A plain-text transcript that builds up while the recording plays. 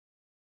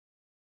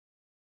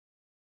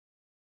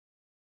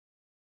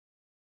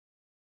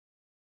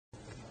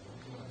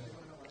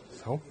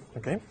Oh,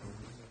 okay.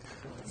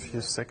 A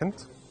few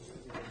seconds.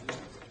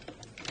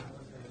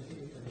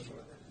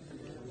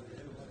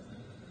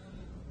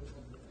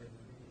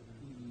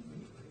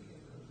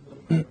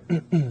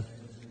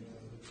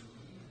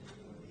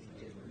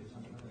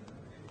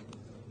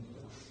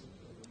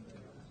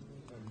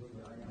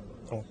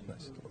 Oh,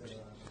 nice.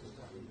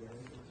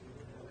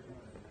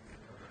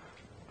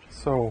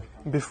 So,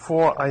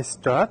 before I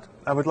start,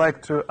 I would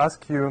like to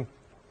ask you,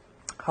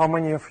 how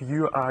many of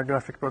you are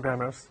graphic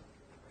programmers?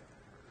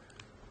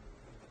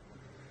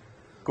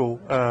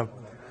 Cool.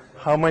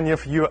 How many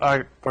of you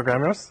are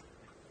programmers?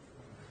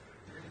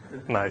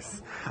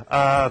 Nice.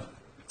 I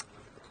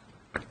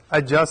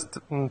just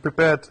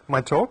prepared my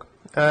talk,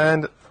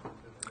 and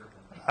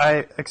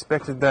I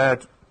expected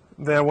that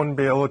there won't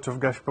be a lot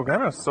of graphic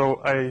programmers,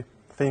 so I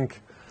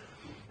think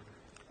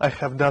I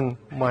have done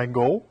my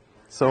goal.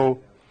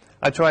 So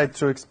I tried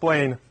to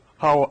explain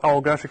how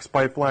our graphics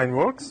pipeline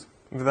works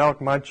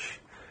without much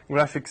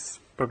graphics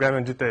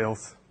programming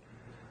details.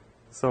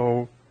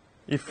 So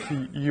if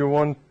you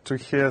want to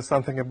hear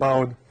something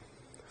about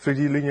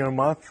 3D linear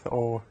math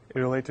or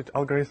related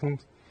algorithms,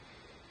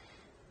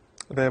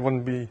 there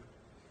won't be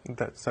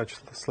such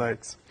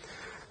slides.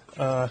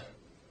 I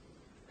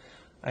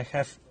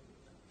have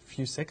a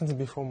few seconds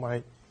before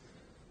my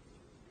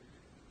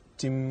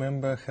team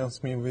member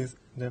helps me with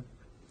the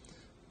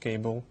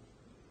cable.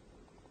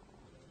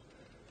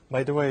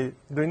 By the way,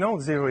 do you know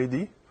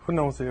 0AD? Who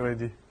knows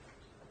 0AD?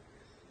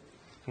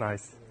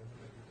 Nice.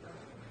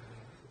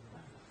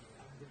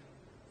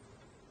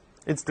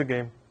 It's the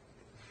game.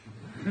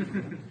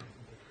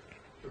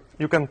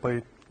 You can play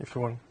it if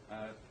you want.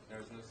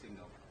 There's no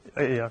signal.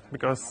 Yeah,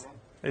 because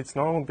it's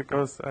normal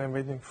because I'm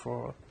waiting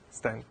for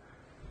Stan.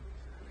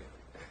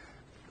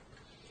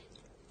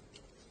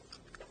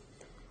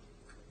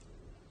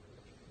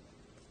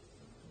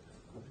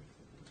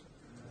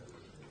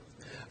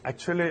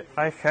 Actually,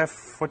 I have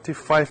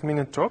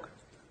 45-minute talk,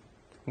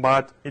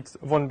 but it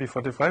won't be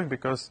 45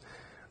 because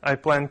I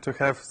plan to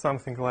have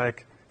something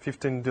like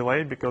 15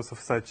 delay because of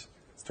such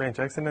strange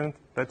accident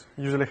that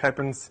usually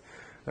happens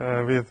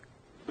with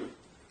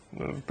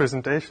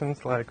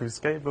presentations, like with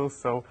cables.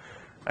 So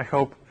I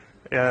hope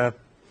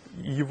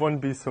you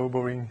won't be so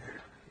boring.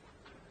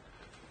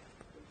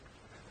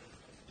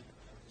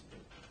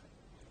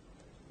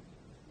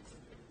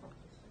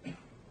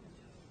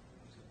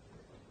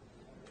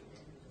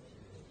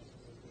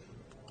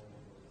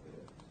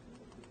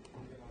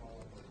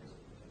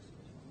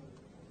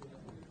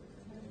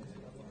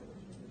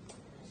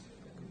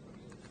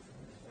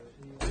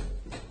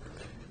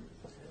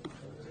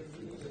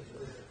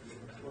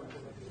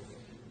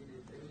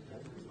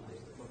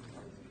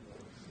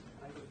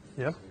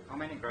 Yeah. How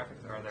many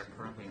graphics are there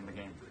currently in the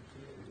game?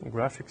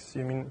 Graphics,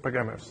 you mean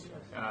programmers?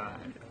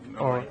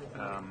 No,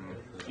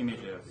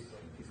 images,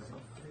 pieces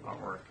of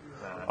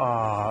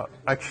artwork.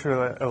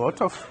 Actually, a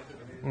lot of.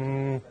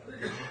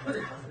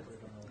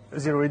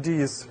 0AD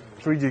is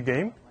 3D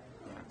game,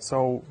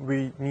 so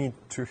we need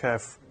to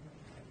have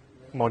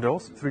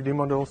models, 3D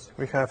models.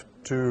 We have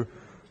to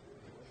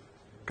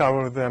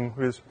cover them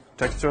with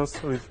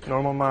textures, with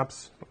normal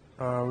maps.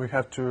 We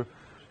have to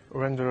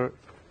render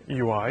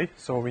UI,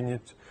 so we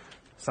need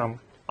some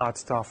art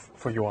stuff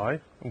for UI,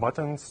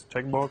 buttons,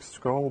 checkbox,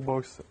 scroll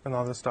box, and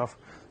other stuff.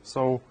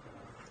 So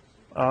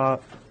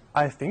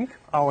I think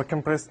our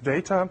compressed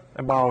data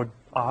about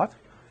art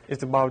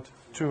is about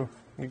 2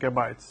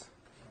 gigabytes.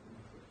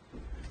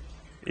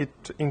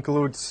 It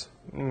includes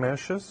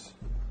meshes,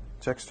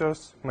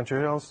 textures,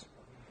 materials.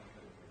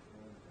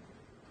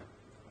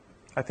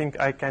 I think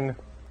I can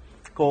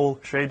call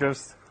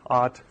shaders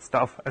art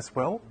stuff as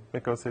well,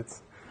 because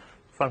it's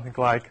something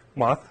like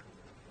math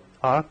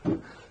art.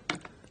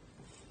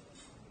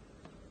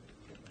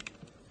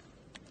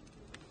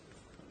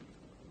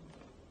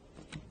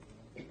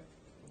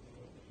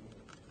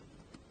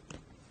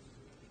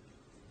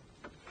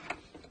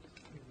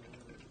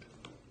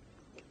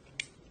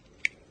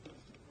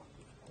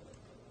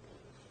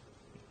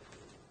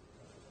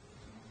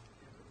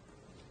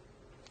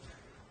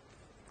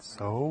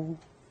 So,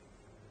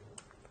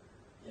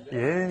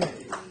 yeah,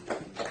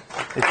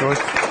 it was.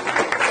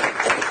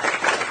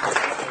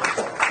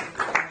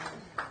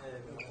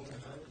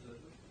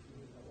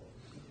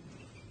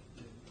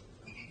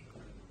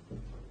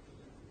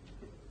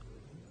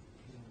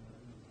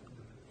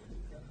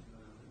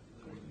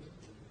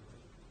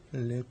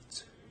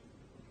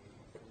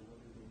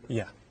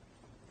 Yeah,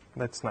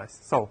 that's nice.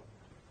 So,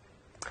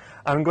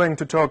 I'm going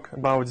to talk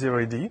about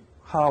 0AD,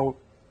 how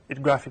its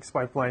graphics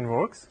pipeline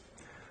works.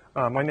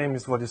 My name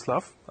is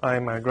Vladislav.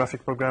 I'm a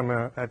graphic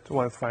programmer at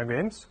Wildfire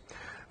Games.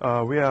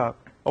 We are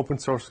open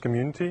source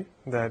community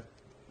that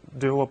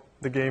developed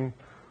the game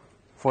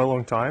for a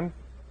long time,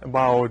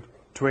 about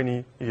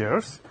 20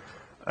 years.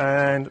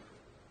 And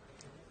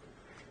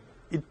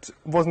it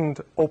wasn't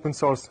open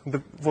source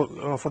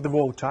for the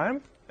whole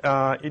time.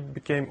 It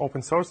became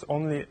open source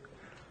only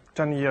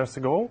 10 years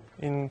ago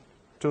in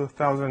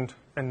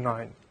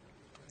 2009.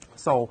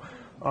 So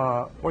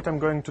what I'm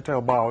going to tell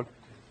about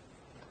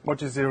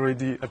what is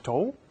 0AD at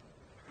all,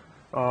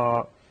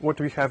 what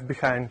we have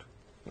behind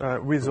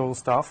visual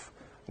stuff,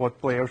 what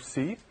players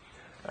see,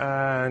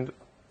 and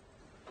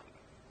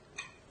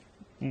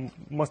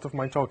most of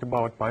my talk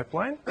about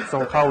pipeline,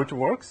 so how it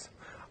works.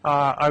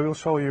 I will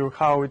show you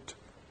how it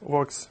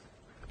works,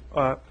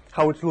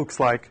 how it looks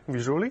like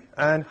visually,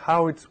 and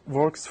how it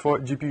works for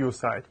GPU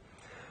side.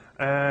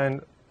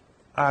 And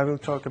I will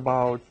talk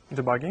about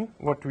debugging,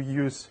 what we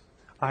use.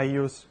 I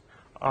use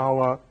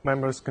our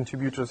members,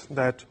 contributors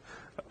that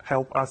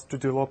help us to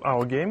develop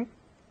our game.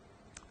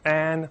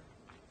 And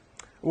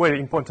very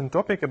important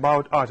topic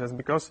about artists,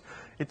 because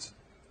it's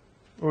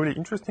really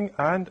interesting,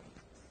 and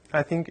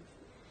I think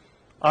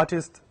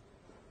artists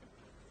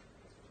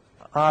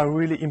are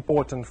really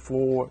important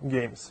for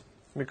games,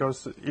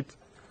 because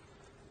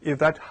is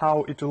that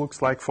how it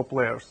looks like for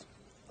players.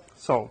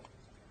 So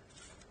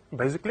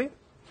basically,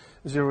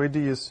 ZeroAD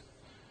is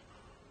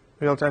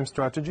real-time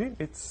strategy.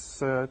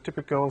 It's a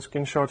typical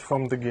screenshot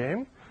from the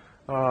game.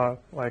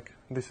 Like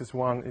this is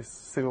one is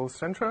Civil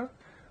Center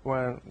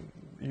when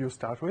you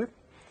start with.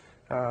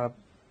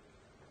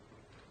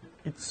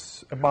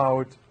 It's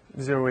about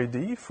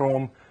ZeroAD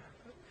from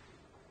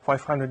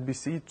 500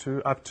 BC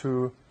to up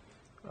to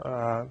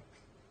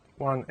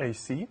 1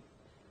 AC.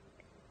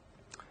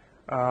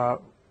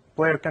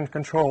 Player can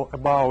control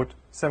about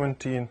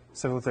 17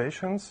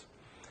 civilizations.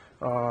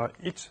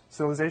 Each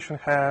civilization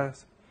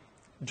has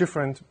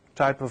different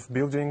type of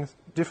buildings,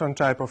 different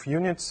type of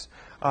units.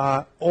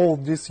 All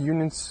these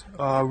units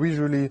are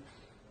visually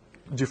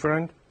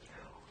different.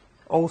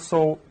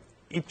 Also,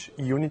 each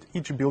unit,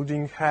 each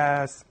building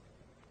has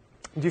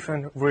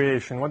different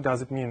variation. What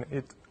does it mean?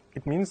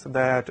 It means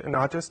that an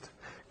artist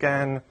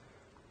can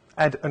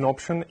add an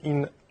option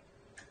in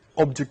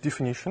object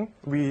definition.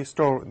 We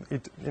store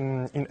it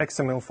in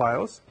XML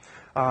files.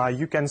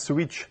 You can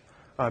switch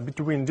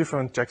between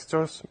different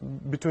textures,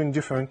 between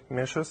different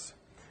meshes,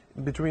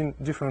 between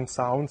different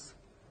sounds.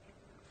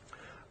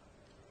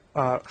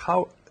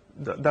 How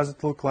does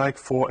it look like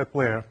for a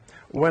player?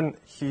 When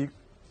he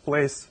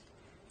plays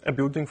a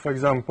building, for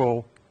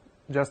example,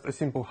 just a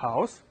simple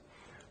house,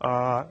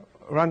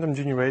 random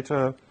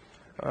generator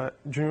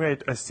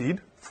generate a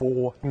seed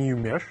for new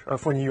mesh,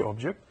 for new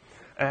object,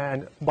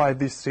 and by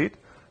this seed,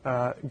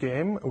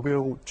 game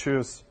will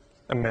choose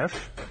a mesh,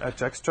 a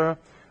texture,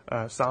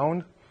 a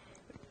sound.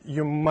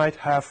 You might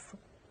have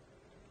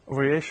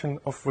variation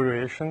of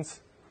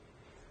variations.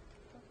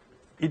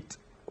 It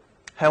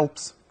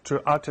helps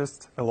to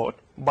artists a lot,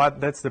 but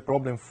that's the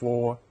problem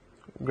for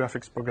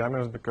graphics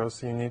programmers,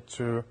 because you need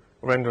to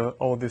render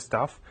all this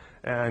stuff,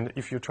 and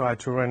if you try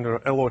to render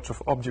a lot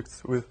of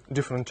objects with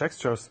different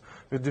textures,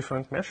 with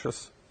different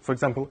meshes, for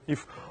example,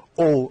 if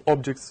all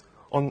objects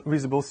on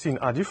visible scene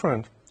are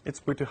different, it's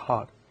pretty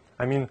hard.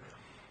 I mean,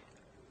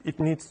 it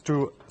needs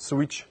to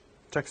switch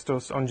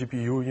textures on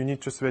GPU, you need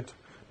to switch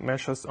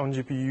meshes on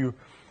GPU,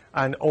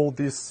 and all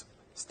this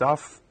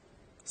stuff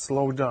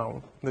slow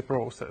down the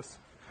process.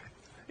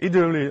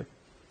 Ideally,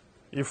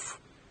 if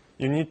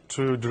you need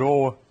to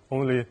draw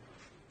only,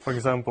 for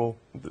example,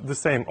 the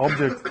same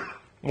object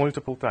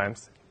multiple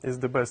times, is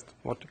the best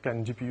what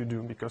can GPU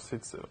do, because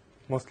it's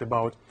mostly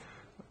about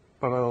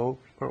parallel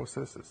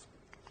processes.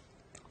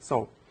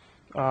 So,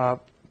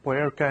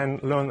 player can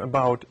learn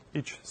about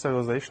each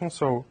civilization,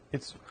 so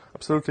it's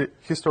absolutely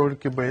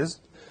historically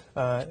based.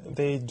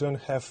 They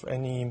don't have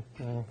any,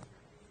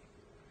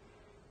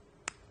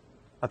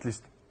 at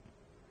least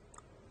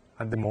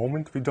at the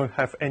moment, we don't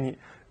have any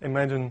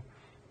imagined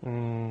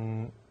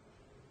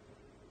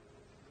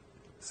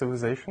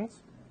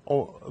civilizations.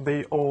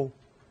 They all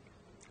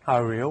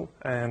are real,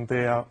 and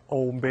they are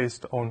all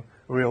based on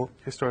real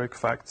historic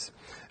facts.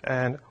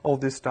 And all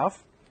this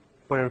stuff,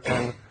 player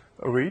can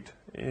read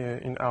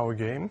in our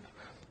game,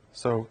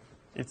 so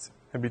it's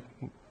a bit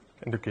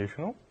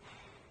educational.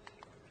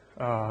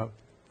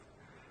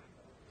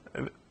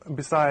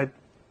 Beside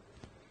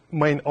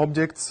main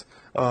objects,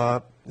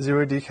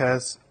 ZeroAD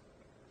has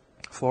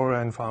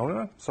flora and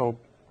fauna, so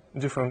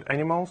different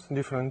animals,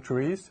 different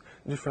trees,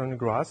 different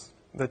grass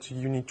that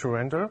you need to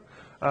render.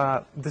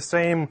 The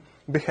same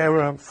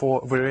behavior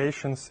for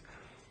variations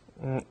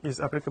is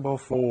applicable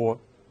for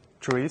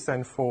trees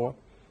and for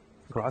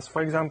grass,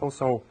 for example.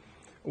 So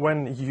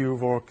when you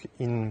work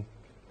in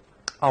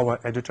our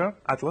editor,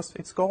 Atlas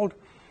it's called,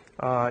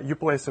 you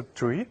place a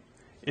tree.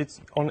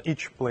 It's on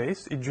each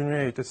place, it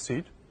generates a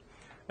seed,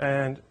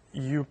 and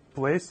you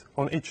place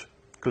on each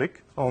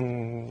click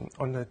on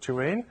the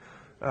terrain,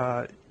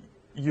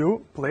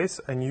 you place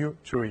a new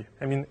tree.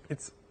 I mean,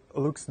 it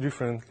looks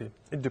differently.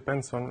 It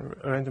depends on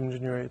random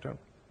generator.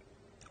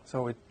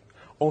 So it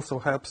also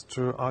helps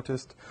to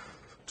artists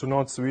to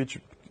not switch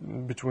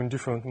between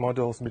different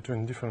models,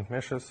 between different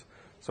meshes.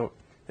 So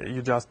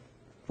you just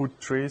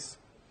put trees.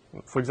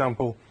 For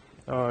example,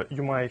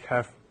 you might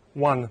have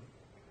one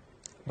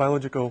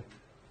biological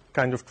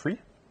kind of tree.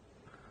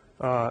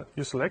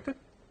 You select it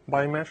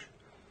by mesh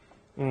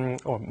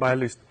or by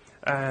list,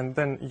 and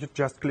then you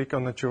just click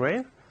on the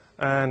terrain,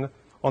 and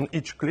on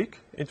each click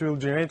it will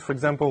generate, for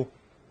example,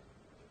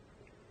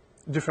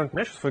 different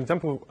meshes. For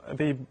example,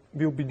 they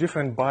will be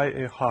different by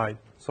a height.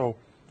 So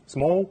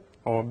small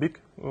or big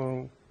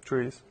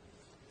trees.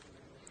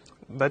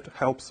 That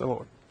helps a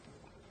lot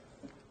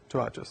to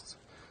artists,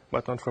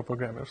 but not for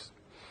programmers.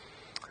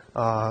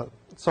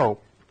 So,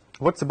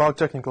 what's about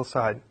technical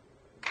side?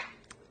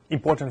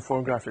 Important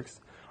for graphics.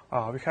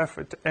 We have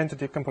an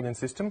entity component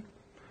system.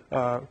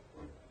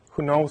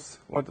 Who knows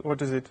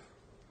what is it?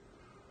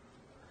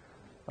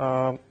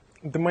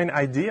 The main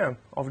idea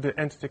of the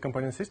entity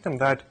component system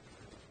that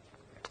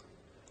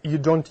you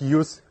don't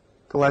use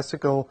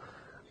classical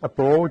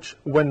approach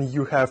when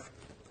you have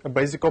a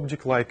basic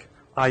object like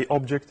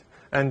iObject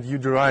and you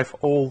derive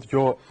all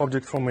your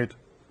objects from it.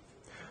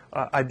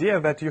 Idea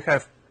that you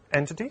have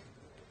entity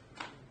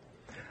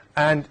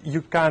and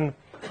you can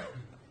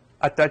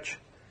attach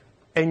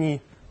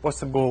any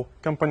possible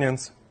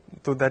components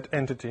to that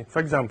entity. For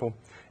example,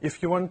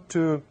 if you want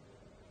to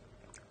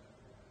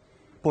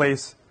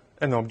place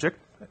an object,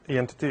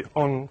 entity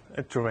on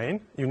a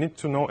terrain, you need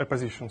to know a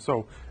position.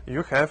 So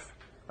you have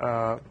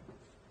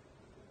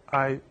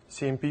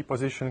ICMP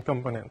position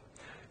component.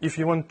 If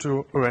you want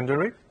to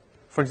render it,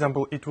 for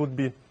example, it would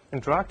be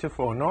interactive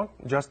or not,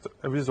 just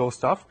a visual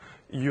stuff,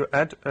 you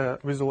add a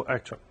visual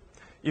actor.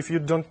 If you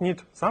don't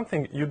need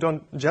something, you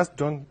don't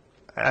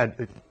add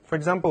it. For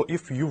example,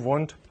 if you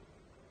want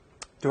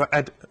to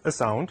add a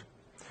sound,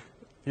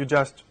 you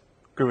just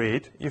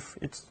create, if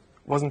it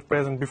wasn't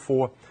present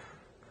before,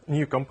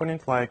 new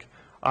component like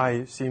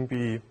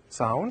ICMP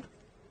sound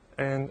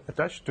and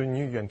attach to a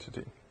new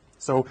entity.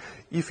 So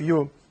if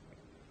you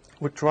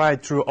would try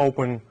to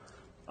open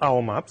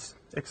our maps,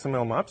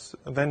 XML maps,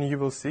 then you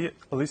will see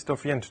a list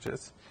of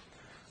entities.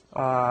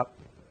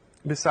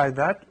 Beside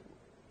that,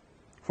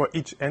 for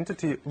each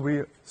entity,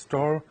 we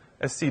store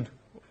a seed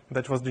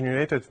that was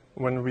generated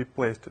when we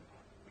placed it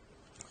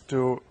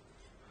to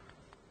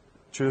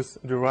choose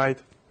the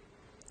right.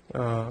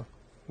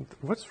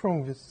 What's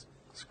wrong with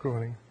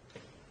scrolling?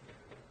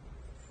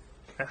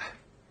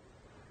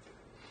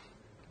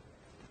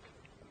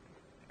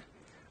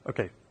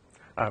 Okay,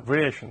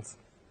 variations.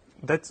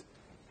 That's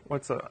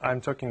what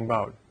I'm talking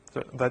about.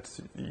 So that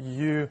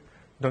you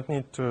don't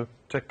need to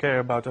take care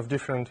about of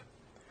different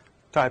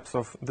types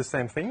of the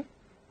same thing.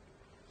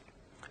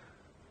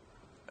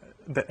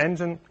 The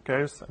engine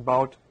cares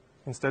about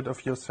instead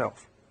of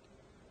yourself.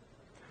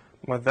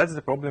 But that's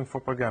the problem for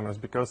programmers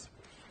because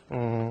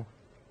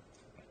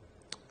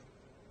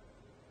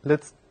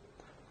let's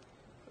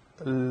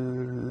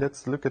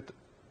look at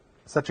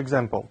such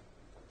example.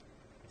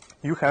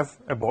 You have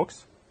a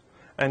box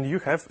and you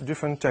have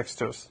different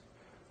textures,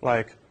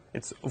 like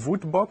it's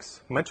wood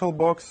box, metal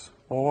box,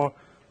 or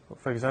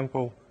for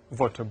example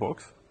water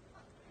box.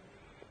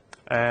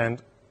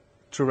 And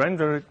to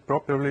render it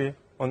properly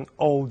on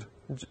old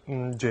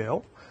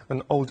GL,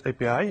 an old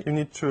API, you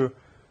need to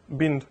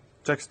bind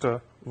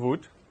texture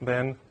wood,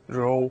 then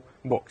draw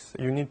box.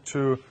 You need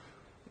to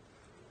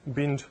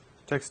bind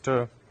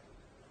texture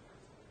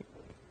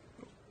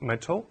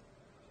metal,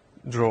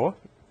 draw.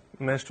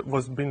 Mesh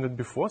was binded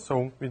before,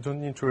 so we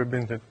don't need to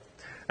rebind it.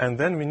 And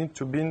then we need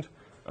to bind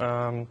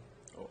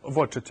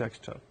water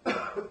texture.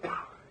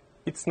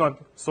 It's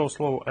not so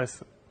slow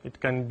as it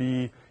can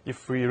be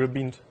if we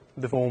rebind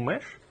the whole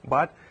mesh,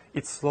 but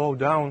it slows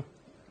down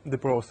the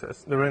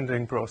process, the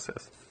rendering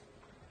process.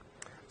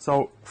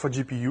 So for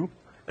GPU,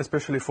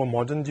 especially for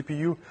modern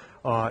GPU,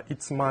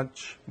 it's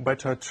much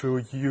better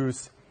to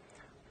use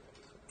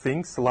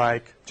things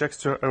like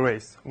texture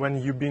arrays.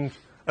 When you bind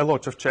a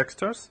lot of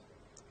textures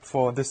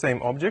for the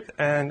same object,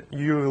 and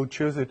you will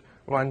choose it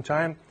one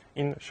time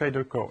in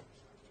shader code.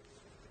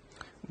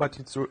 But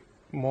it's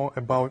more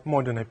about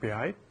modern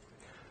API.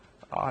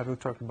 I will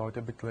talk about it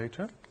a bit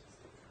later.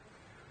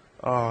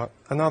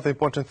 Another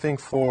important thing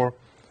for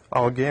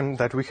our game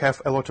that we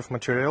have a lot of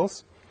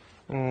materials.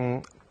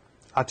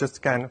 Artists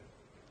can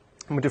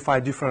modify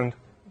different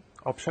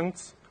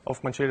options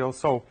of materials.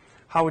 So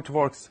how it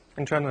works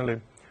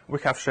internally, we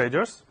have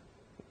shaders,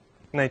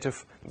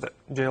 native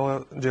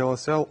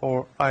GLSL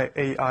or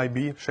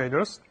AIB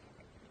shaders,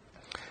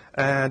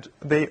 and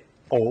they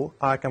all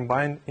are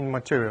combined in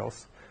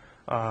materials.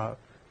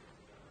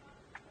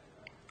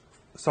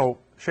 So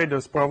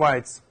shaders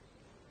provides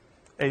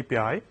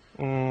API,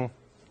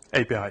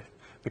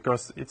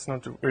 because it's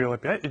not a real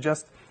API, it's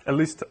just a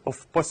list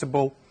of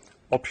possible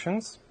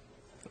options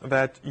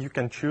that you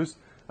can choose,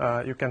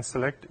 you can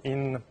select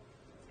in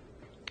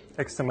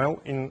XML,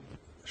 in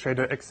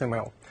shader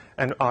XML.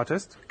 And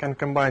artists can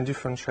combine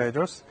different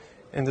shaders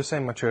in the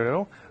same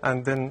material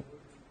and then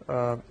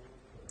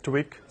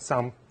tweak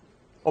some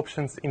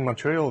options in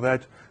material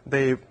that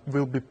they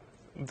will be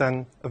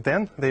then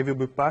they will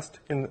be passed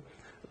in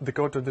the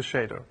code of the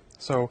shader.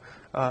 So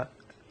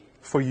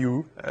for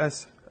you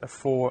as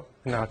for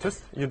an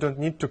artist, you don't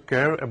need to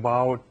care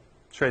about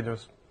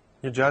shaders.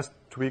 You just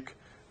tweak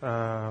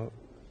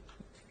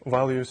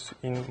values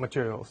in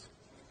materials.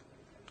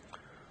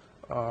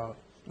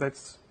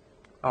 That's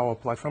our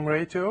platform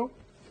ratio.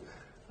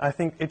 I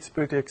think it's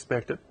pretty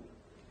expected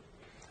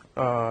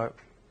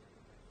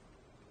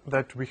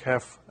that we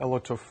have a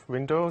lot of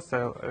Windows,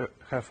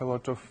 have a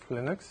lot of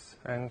Linux,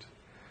 and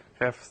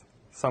have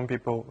some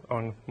people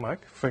on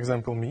Mac, for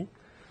example me,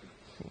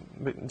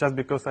 just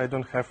because I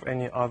don't have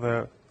any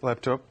other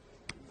laptop.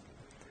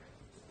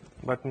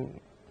 But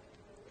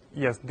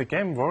yes, the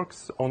game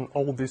works on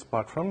all these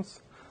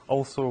platforms.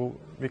 Also,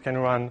 we can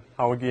run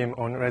our game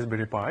on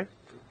Raspberry Pi.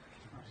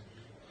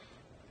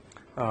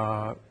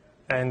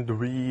 And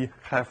we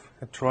have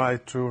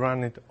tried to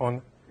run it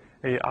on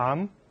a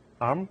ARM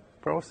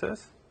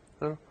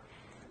processor.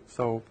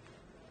 So,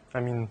 I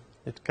mean,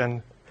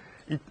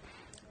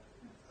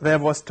 there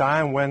was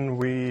time when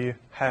we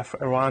have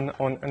a run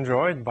on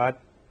Android, but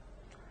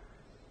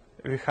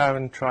we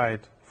haven't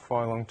tried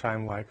for a long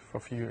time, like for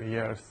a few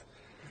years.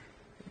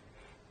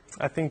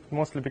 I think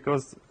mostly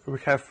because we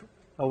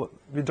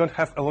don't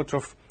have a lot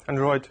of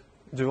Android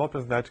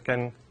developers that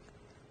can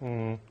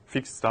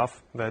fix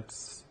stuff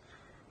that's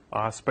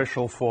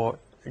special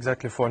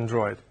exactly for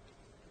Android.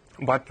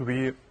 But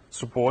we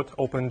support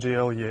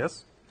OpenGL,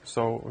 yes,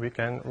 so we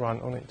can run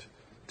on it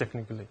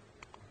technically.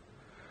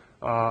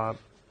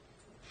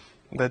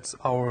 That's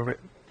our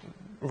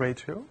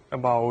ratio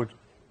about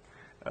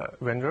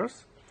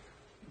vendors.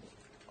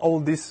 All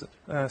this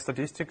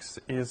statistics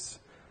is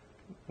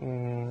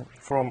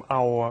from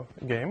our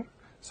game.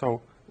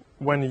 So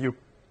when you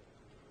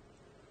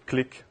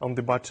click on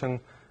the button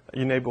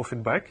Enable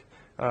Feedback,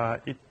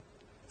 it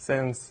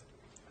sends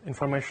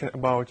information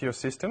about your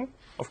system.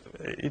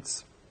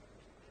 It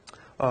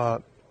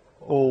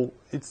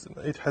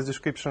has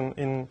description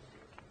in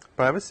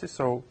privacy,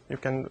 so you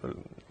can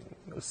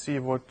see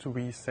what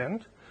we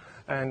send.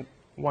 And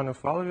one of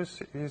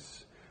values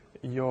is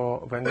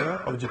your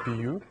vendor of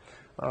GPU.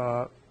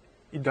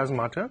 It doesn't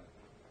matter,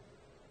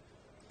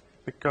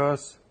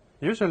 because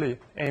usually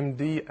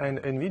AMD and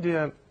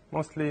NVIDIA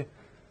mostly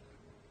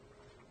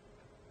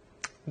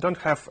don't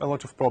have a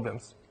lot of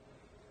problems.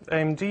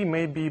 AMD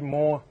may be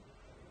more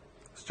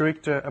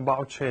stricter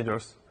about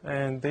shaders,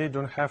 and they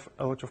don't have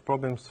a lot of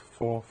problems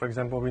for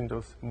example,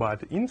 Windows.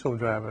 But Intel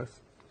drivers,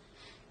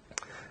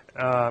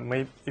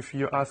 if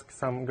you ask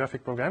some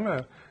graphic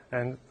programmer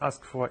and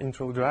ask for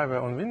Intel driver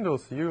on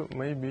Windows, you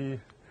maybe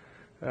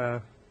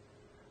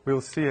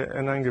will see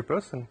an angry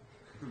person.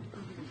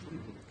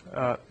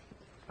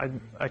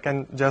 I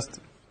can just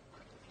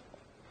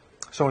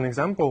show an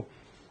example.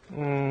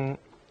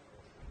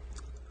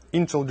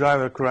 Intel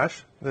driver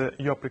crash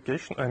your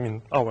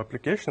application, our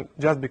application,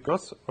 just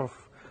because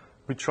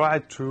we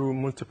tried to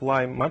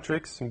multiply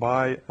matrix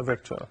by a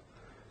vector,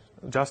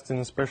 just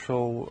in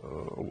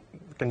special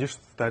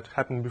conditions that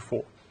happened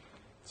before.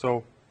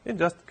 So it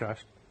just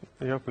crashed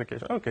your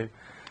application. Okay.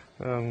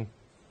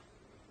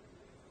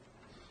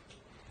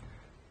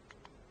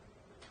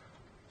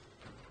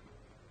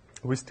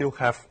 We still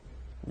have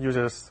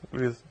users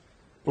with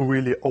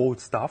really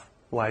old stuff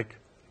like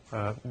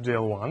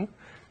GL1.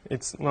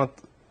 It's not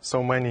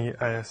so many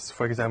as,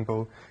 for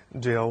example,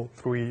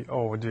 GL3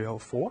 or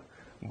GL4,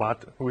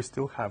 but we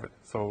still have it.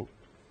 So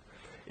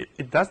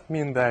it doesn't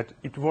mean that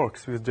it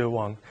works with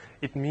GL1.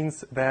 It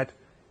means that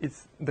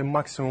it's the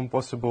maximum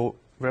possible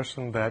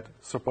version that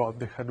supports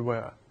the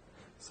hardware.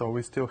 So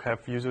we still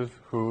have users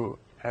who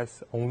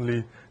has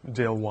only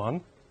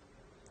GL1.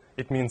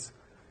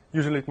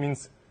 Usually it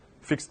means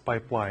fixed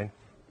pipeline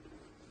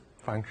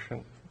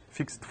function,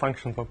 fixed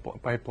function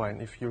pipeline,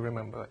 if you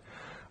remember.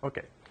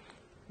 Okay,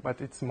 but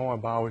it's more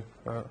about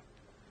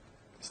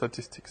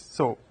statistics.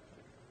 So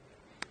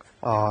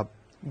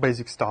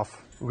basic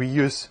stuff. We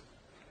use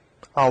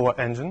our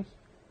engine,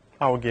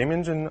 our game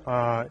engine.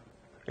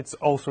 It's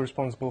also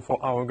responsible for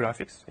our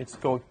graphics. It's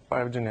called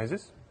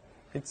Pyrogenesis.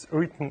 It's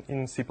written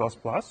in C++.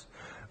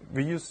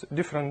 We use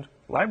different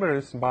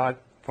libraries,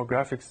 but for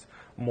graphics,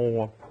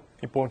 more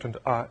important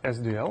are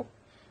SDL.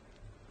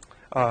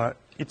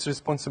 It's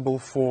responsible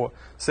for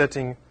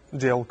setting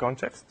GL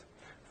context,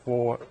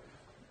 for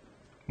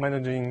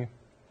managing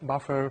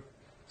buffer,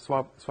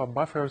 swap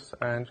buffers,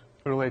 and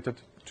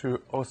related to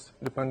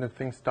OS-dependent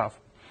thing stuff.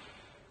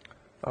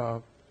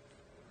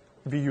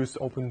 We use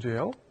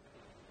OpenGL.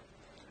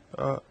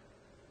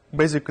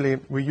 Basically,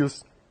 we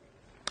use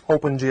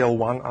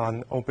OpenGL1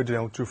 and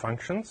OpenGL2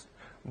 functions,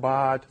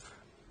 but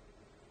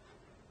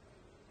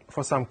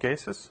for some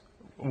cases,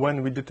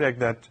 when we detect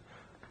that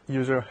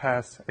user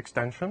has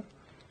extension,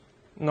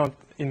 not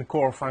in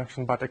core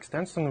function but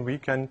extension, we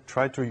can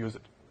try to use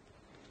it.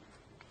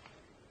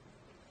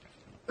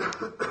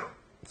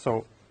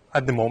 So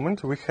at the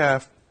moment, we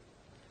have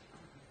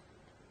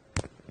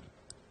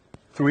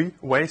 3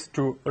 ways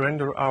to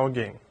render our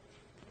game.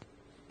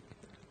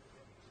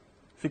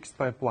 Fixed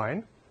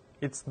pipeline.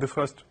 It's the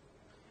first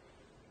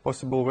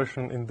possible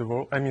version in the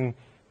world.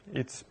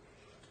 It's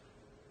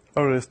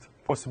earliest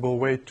possible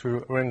way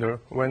to render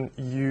when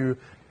you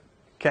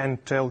can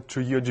tell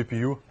to your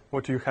GPU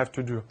what you have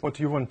to do, what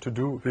you want to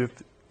do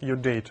with your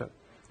data.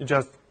 You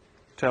just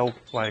tell,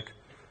 like,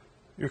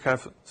 you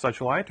have such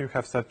light, you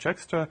have such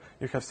texture,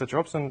 you have such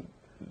option,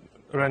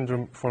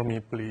 render for me,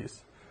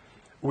 please.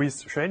 With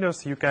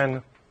shaders, you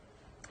can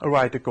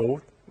write a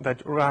code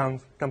that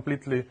runs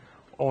completely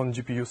on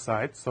GPU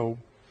side, so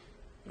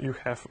you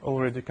have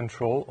already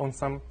control on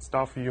some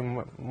stuff.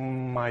 You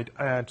might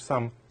add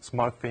some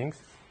smart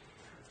things.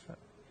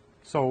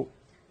 So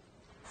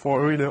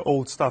for really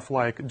old stuff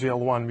like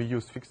GL1, we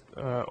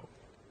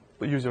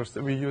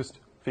used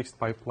fixed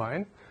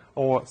pipeline,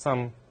 or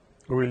some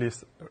really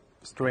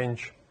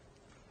strange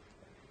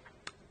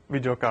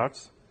video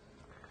cards,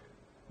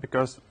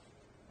 because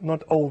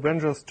not all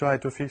vendors try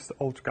to fix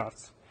old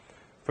cards.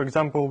 For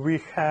example, we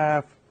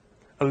have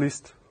a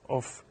list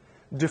of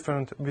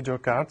different video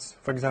cards.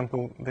 For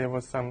example, there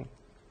was some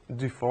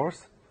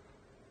GeForce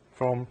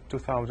from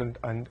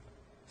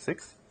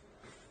 2006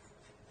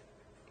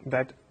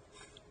 that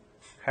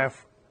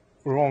have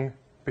wrong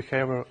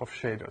behavior of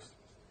shaders.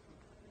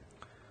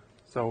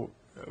 So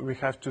we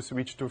have to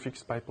switch to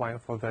fixed pipeline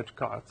for that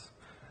cards.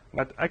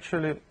 But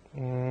actually,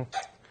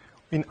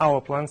 in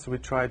our plans, we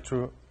try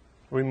to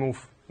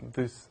remove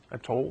this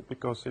at all,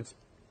 because it's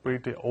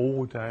pretty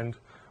old and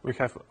we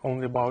have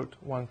only about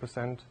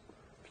 1% of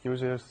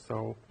users,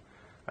 so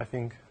I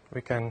think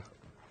we can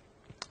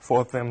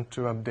force them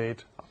to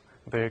update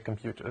their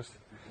computers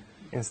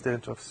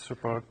instead of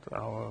support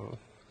our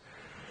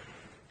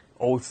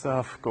old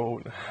stuff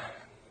code.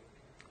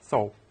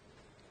 So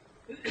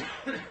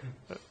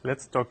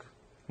let's talk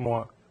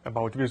more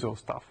about visual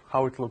stuff,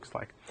 how it looks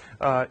like.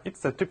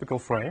 It's a typical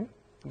frame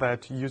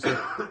that user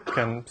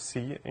can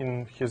see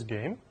in his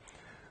game.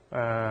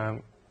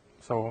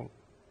 So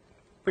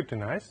pretty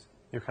nice.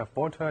 You have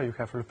water, you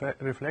have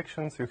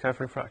reflections, you have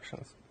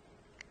refractions.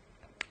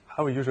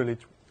 How we usually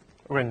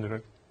render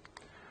it?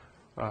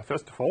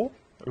 First of all,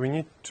 we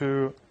need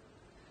to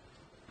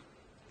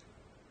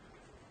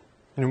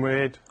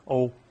enumerate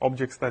all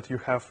objects that you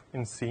have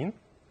in scene,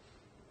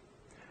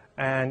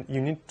 and you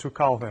need to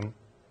call them.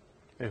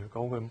 You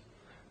call them?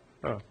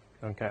 Oh,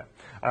 don't care.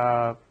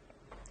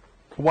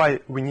 Why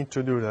we need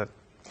to do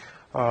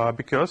that?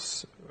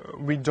 Because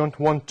we don't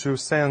want to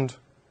send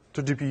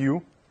to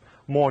GPU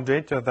more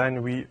data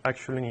than we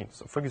actually need.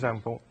 So, for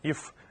example,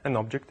 if an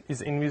object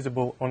is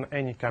invisible on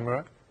any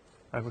camera,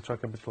 I will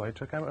talk a bit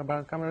later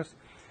about cameras.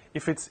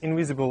 If it's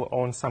invisible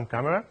on some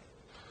camera,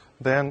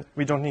 then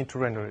we don't need to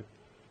render it.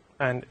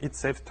 And it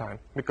saves time.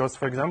 Because,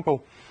 for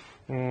example,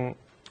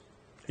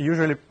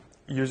 usually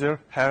users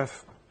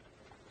have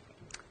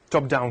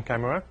top-down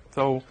camera,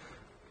 so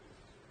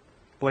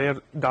player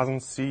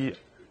doesn't see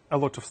a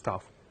lot of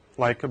stuff,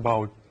 like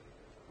about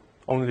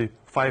only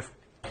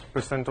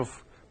 5%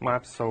 of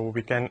maps, so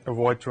we can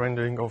avoid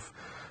rendering of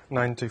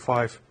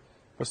 95%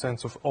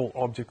 of all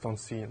objects on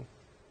scene.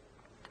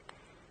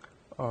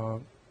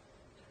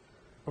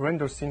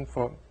 Render scene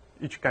for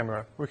each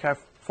camera. We have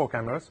 4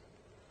 cameras.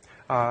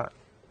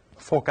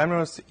 4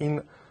 cameras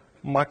in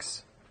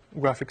max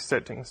graphics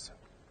settings.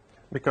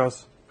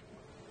 Because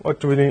what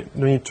do we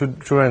need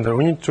to render?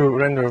 We need to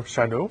render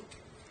shadow.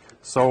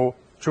 So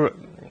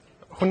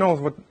who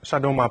knows what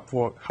shadow map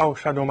how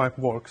shadow map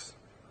works?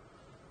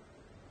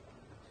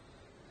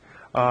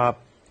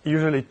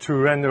 Usually to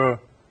render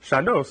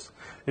shadows,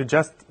 you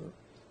just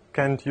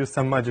can't use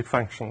some magic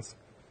functions.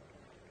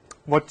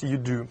 What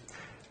do?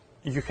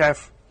 You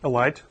have a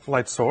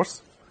light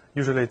source.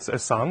 Usually it's a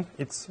sun.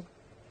 It's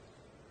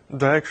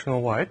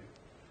directional light.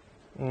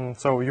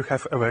 So you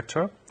have a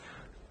vector.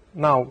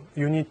 Now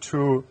you need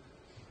to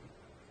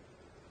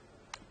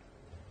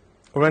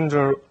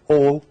render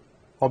all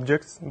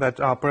objects that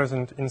are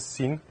present in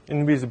scene,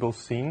 invisible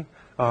scene,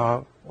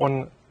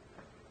 on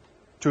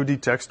 2D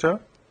texture.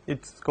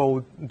 It's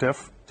called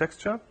depth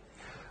texture.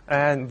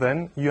 And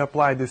then you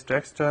apply this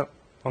texture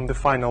on the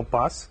final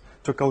pass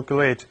to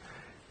calculate,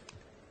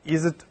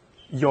 is it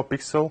your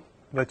pixel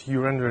that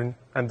you're rendering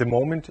at the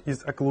moment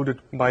is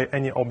occluded by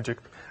any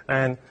object,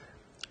 and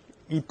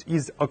it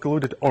is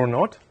occluded or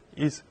not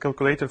is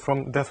calculated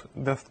from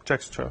depth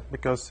texture,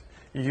 because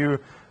you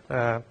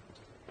have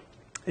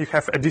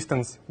a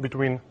distance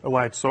between a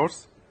light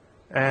source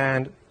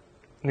and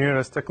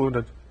nearest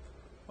occluded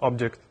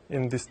object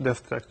in this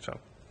depth texture.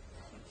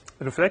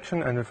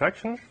 Reflection and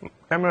refraction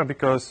camera,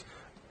 because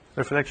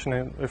reflection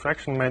and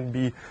refraction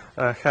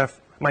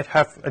might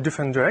have a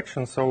different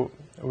direction, so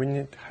we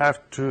need to have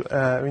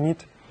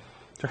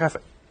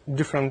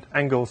different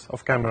angles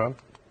of camera.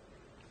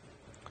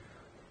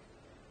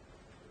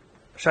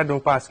 Shadow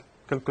pass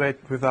calculate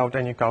without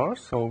any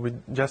colors, so we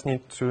just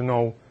need to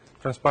know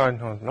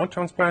transparent or not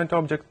transparent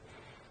object.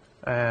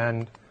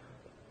 And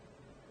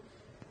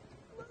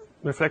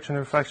reflection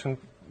and refraction,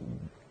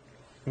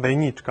 they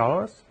need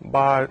colors,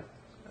 but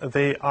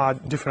they are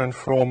different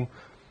from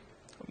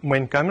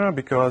main camera,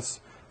 because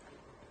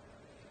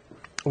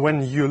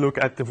when you look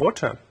at the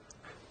water,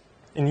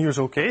 in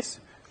usual case,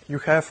 you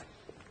have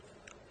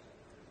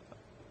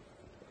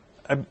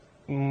a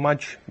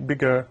much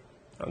bigger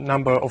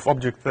number of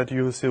objects that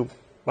you will see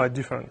by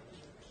different.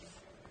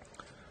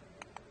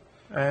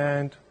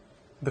 And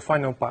the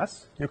final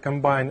pass, you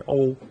combine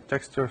all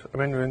textures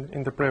rendering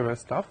in the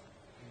previous stuff.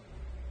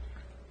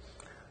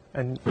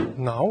 And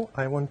now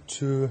I want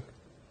to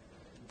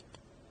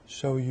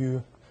show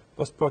you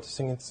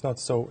post-processing. It's not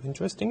so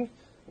interesting,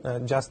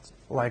 just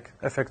like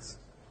effects,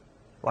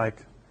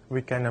 like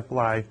we can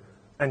apply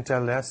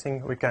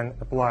anti-aliasing, we can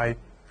apply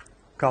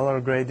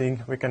color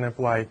grading, we can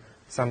apply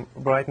some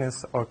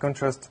brightness or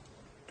contrast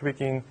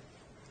tweaking,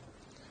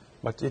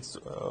 but it's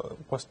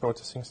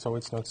post-processing, so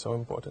it's not so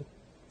important.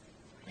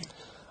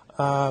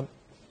 How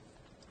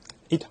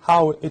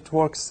it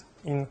works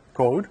in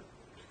code,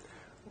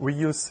 we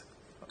use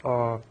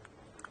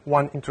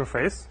one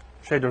interface,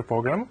 shader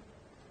program,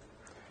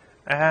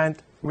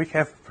 and we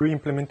have 3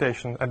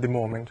 implementations at the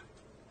moment.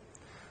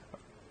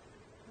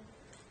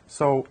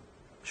 So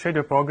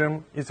shader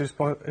program is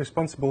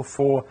responsible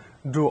for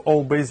do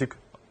all basic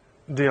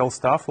DL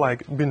stuff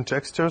like bind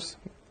textures,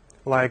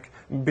 like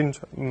bind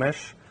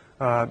mesh,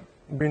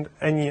 bind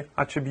any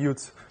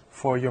attributes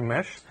for your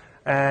mesh,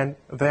 and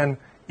then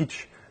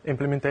each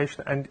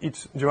implementation and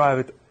each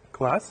derived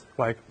class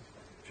like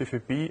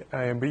FFP,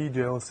 IAB,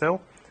 GLSL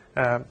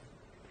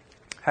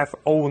have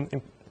own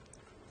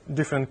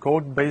different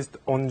code based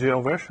on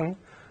GL version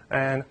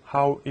and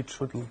how it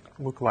should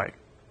look like.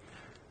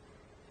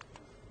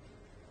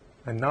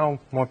 And now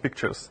more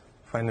pictures,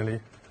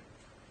 finally.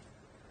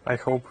 I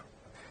hope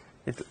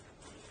it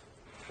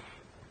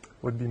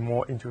would be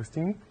more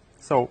interesting.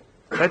 So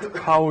that's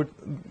how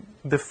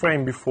the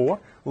frame before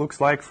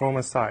looks like from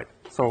a side.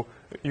 So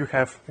you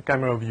have a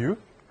camera view,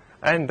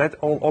 and that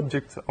all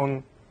objects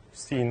on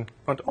scene,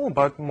 not all,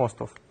 but most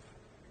of.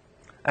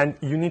 And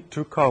you need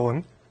to color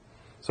them,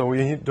 so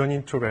you don't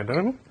need to render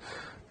them.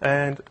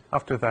 And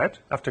after that,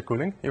 after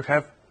cooling, you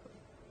have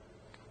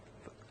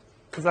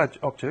such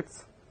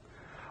objects.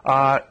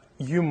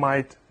 You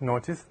might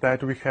notice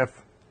that we have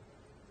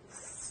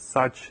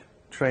such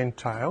train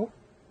tile.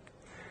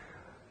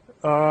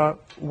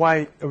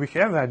 Why we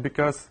have that?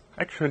 Because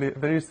actually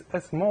there is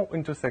a small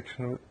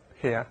intersection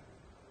here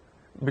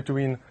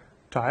between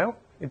tile,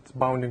 its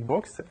bounding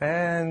box,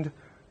 and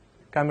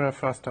camera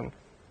FOSDEM.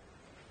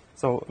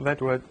 So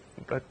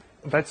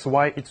that's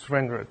why it's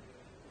rendered.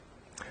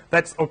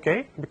 That's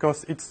okay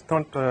because it's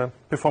not a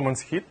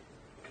performance hit,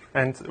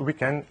 and we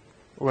can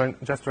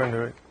just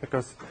render it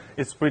because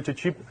it's pretty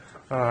cheap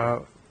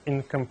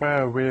in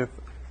compare with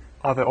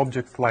other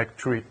objects like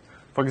tree.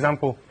 For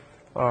example,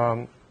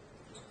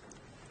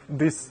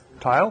 this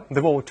tile,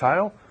 the wall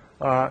tile,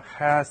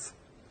 has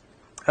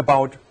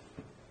about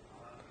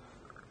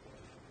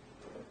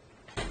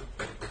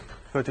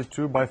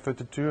 32 by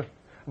 32,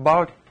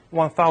 about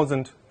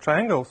 1,000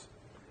 triangles.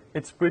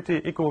 It's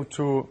pretty equal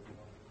to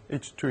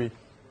each tree,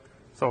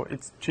 so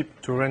it's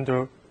cheap to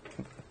render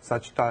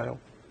such tile.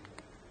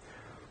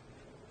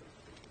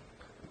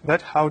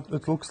 That's how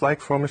it looks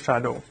like from a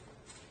shadow,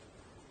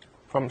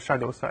 from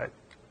shadow side.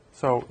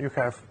 So you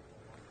have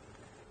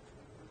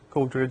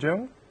cold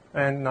region,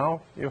 and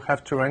now you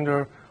have to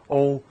render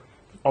all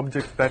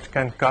objects that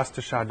can cast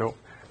a shadow.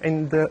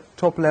 In the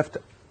top left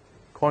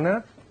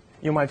corner,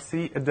 you might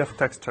see a depth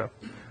texture.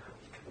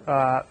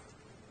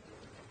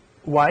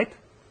 White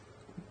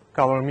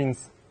color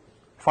means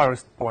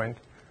farthest point.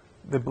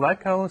 The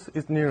black colors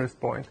is nearest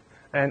point,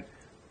 and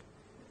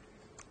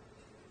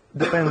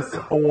depends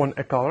on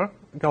a color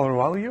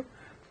value.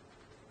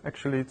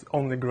 Actually, it's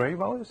only gray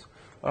values,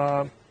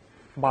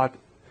 but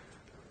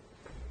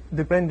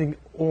depending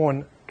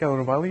on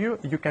color value,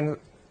 you can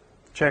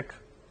check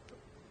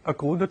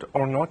occluded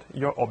or not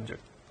your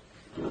object.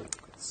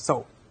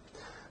 So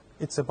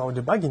it's about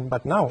debugging,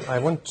 but now I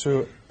want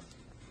to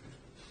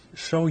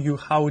show you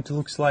how it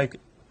looks like,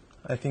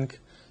 I think,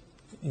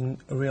 in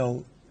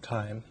real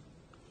time,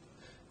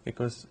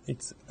 because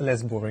it's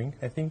less boring,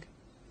 I think.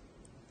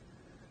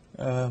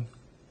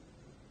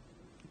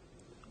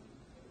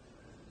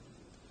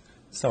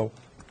 So,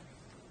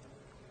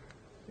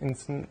 in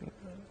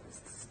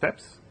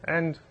steps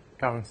and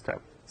current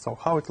step. So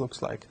how it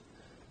looks like.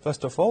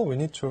 First of all, we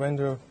need to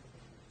render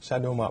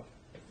shadow map.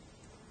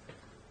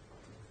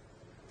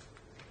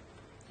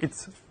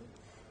 It's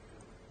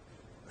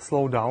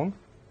slowed down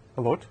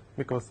a lot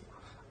because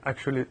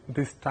actually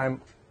this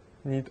time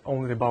need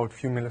only about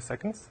few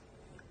milliseconds,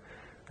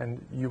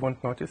 and you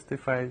won't notice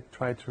if I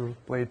try to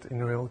play it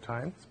in real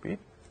time speed.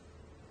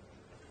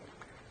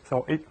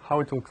 So how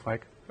it looks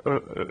like.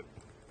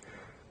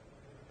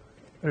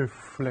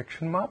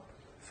 Reflection map.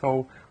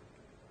 So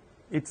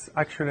it's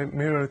actually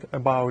mirrored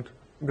about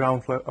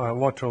ground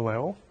water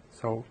level.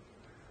 So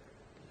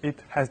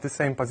it has the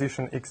same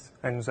position X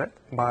and Z,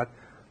 but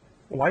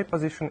Y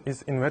position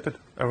is inverted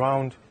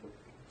around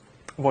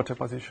water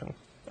position,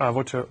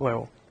 water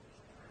level.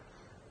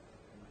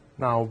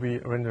 Now we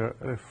render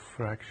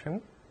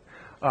refraction.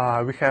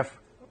 We have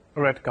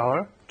red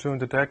color to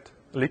detect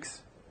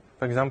leaks.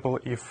 For example,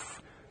 if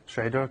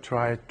shader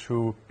try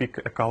to pick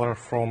a color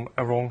from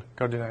a wrong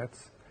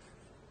coordinates.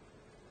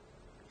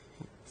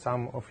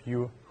 Some of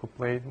you who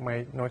played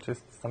may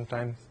notice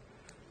sometimes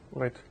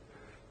that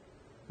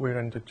we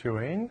render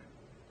terrain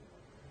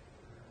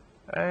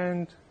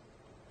and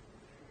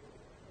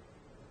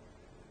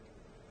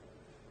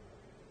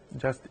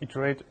just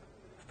iterate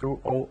through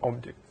all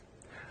objects.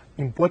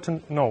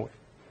 Important note,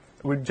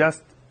 we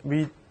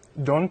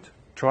don't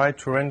try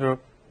to render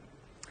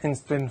in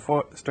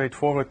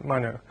straightforward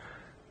manner.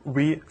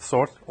 we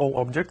sort all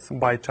objects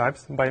by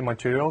types, by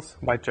materials,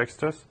 by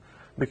textures,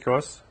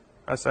 because,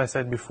 as I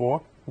said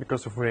before,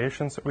 because of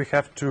variations, we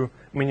have to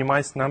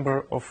minimize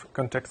number of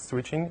context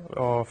switching,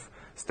 of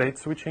state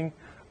switching.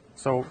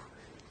 So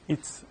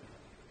it's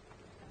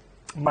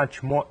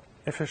much more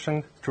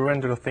efficient to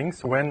render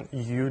things when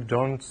you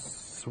don't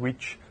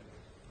switch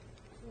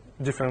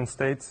different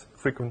states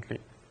frequently.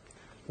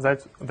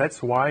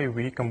 That's why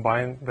we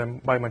combine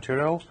them by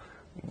material,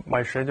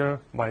 by shader,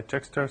 by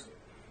textures.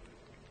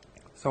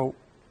 So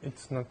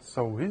it's not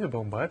so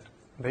visible, but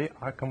they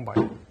are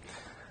combined.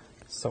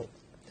 So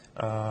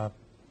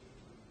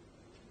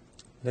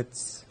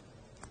let's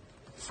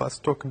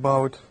first talk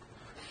about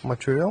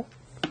material,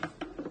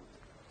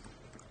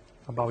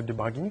 about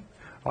debugging.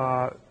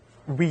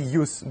 We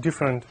use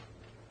different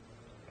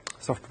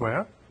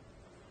software.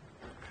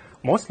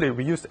 Mostly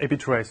we use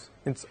AppTrace.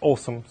 It's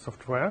awesome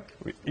software.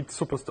 It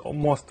supports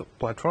most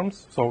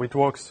platforms, so it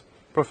works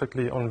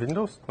perfectly on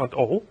Windows, not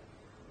all,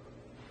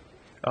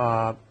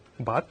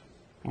 but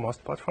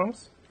most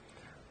platforms.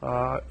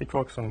 It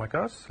works on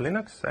macOS,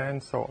 Linux,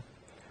 and so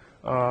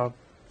on.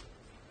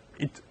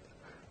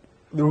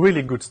 The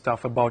really good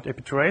stuff about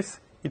AppTrace,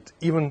 it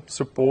even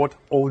supports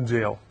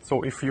OpenGL.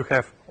 So if you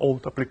have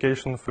old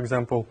application, for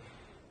example,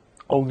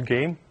 old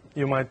game,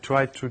 you might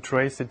try to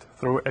trace it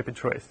through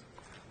AppTrace.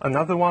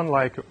 Another one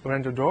like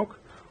RenderDoc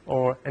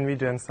or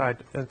NVIDIA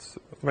Insight, it's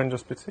vendor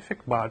specific,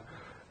 but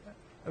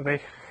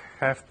they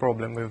have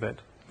problem with it.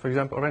 For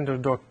example,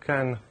 RenderDoc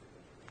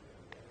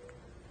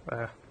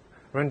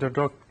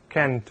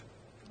can't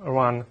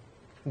run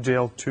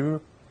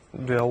GL2,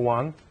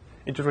 GL1.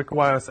 It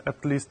requires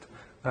at least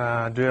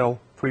GL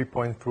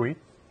 3.3.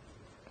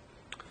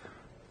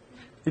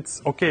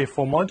 It's okay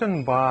for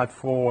modern, but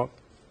for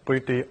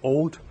pretty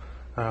old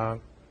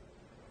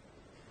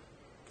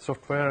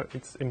software,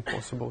 it's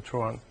impossible to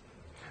run.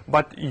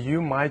 But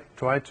you might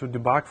try to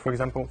debug, for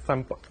example,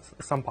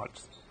 some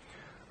parts.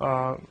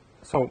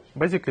 So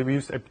basically, we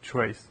use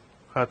AppTrace.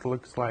 That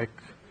looks like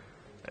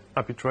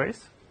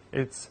AppTrace.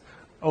 It's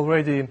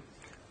already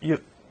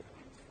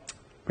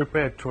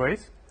prepared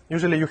trace.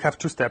 Usually, you have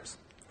two steps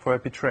for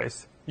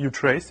AppTrace. You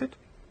trace it,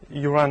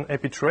 you run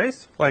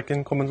AppTrace, like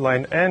in command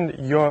line,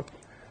 and your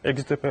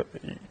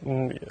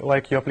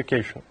like your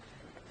application.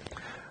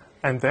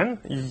 And then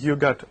you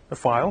got a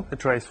file, a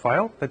trace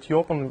file, that you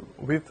open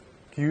with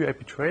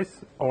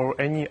QAppTrace or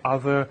any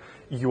other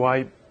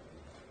UI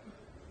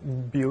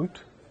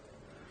build.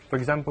 For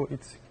example,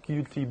 it's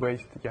Qt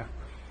based, yeah.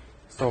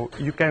 So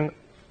you can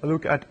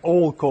look at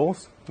all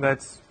calls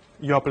that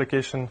your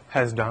application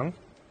has done.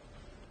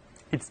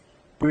 It's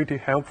pretty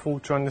helpful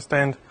to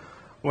understand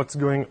what's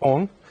going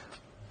on,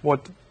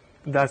 what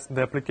does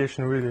the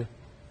application really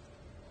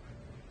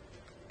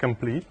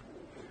complete.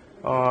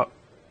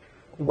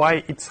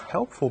 Why it's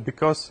helpful?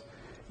 Because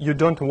you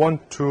don't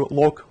want to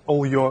log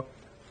all your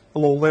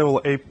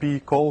low-level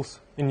AP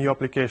calls in your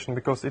application,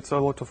 because it's a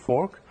lot of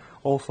work.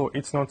 Also,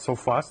 it's not so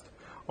fast.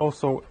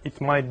 Also, it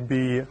might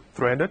be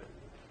threaded.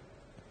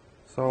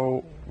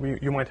 So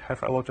you might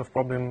have a lot of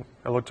problem.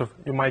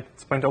 You might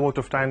spend a lot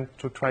of time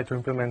to try to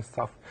implement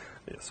stuff.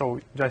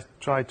 So just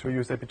try to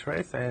use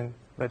AppTrace, and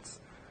that's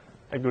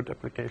a good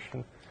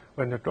application.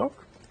 RenderDoc,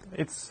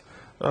 it's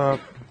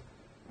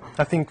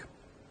I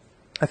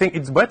think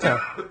it's better,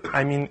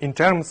 I mean, in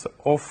terms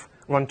of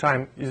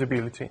runtime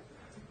usability,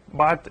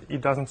 but it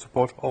doesn't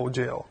support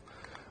OpenGL.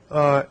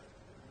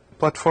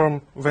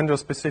 Platform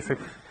vendor-specific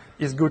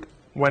is good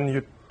when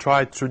you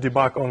try to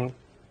debug on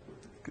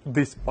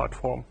this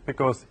platform,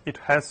 because it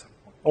has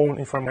own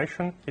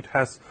information, it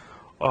has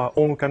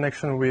own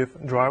connection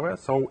with driver,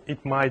 so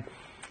it might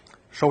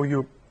show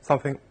you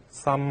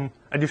some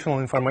additional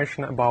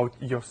information about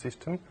your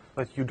system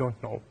that you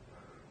don't know.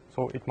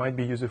 So it might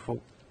be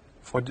useful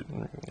for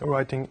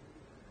writing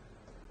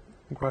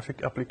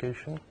graphic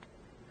application.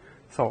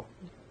 So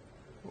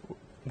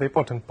the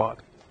important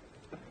part,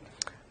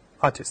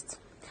 artists.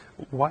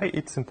 Why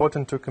it's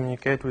important to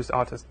communicate with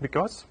artists?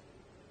 Because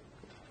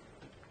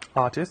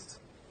artists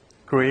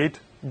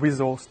create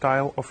visual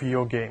style of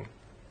your game.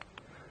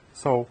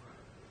 So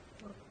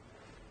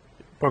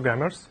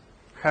programmers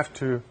have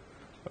to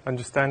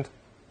understand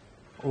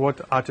what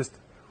artist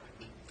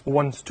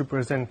wants to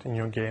present in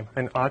your game,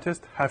 and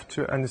artists have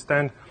to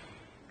understand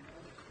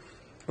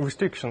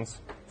restrictions.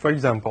 For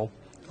example,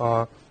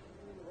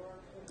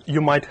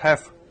 you might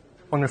have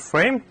on a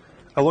frame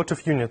a lot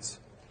of units.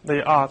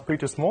 They are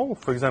pretty small,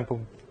 for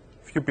example,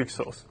 few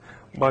pixels,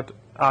 but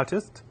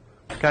artists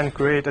can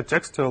create a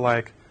texture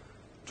like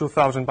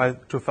 2000 by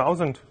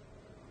 2000,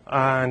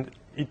 and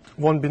it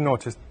won't be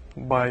noticed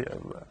by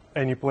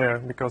any player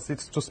because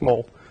it's too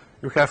small.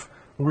 You have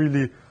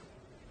really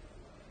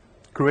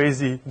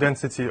crazy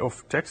density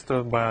of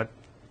texture, but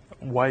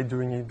why do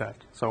you need that?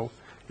 So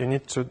you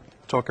need to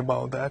talk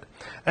about that.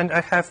 And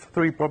I have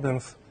 3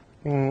 problems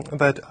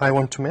that I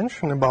want to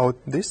mention about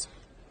this.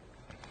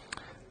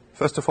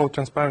 First of all,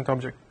 transparent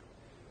object.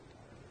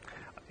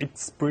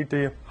 It's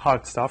pretty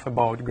hard stuff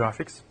about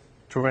graphics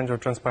to render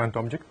transparent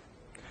object.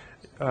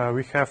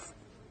 We have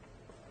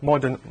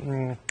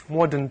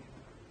modern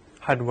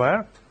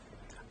hardware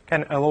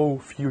can allow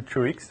few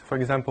tricks. For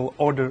example,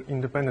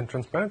 order-independent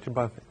transparency,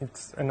 but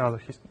it's another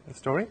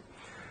story.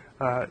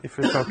 If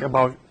we talk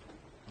about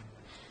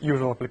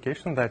usual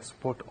application that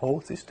support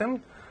all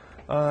systems,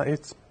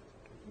 it's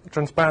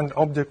transparent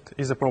object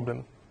is a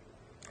problem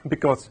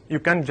because you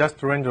can't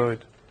just render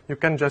it. You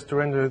can't just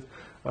render it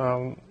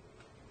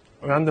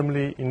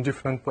randomly in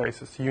different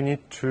places. You need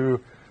to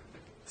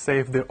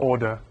save the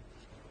order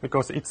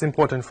because it's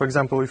important. For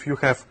example, if you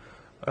have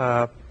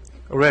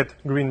red,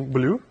 green,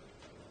 blue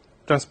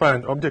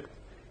transparent object,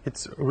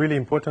 it's really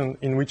important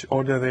in which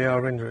order they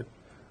are rendered.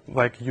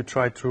 Like you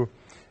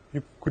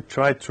could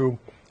try to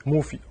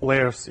move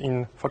layers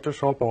in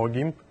Photoshop or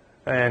GIMP,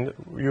 and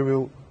you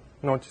will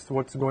notice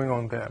what's going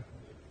on there.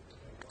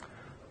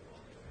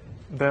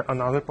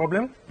 Another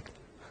problem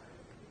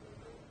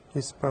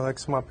is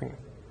parallax mapping.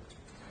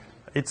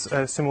 It's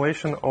a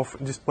simulation of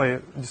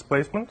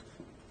displacement.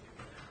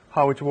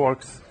 How it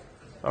works,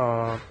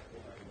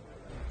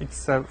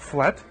 it's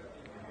flat,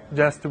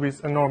 just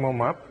with a normal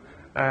map,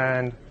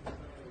 and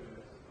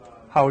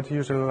how it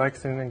usually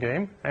works in a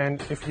game.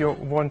 And if you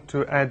want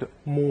to add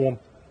more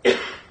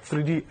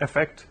 3D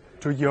effect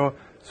to your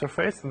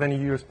surface, then you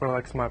use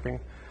parallax mapping.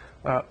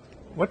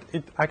 What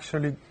it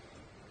actually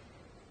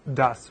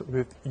does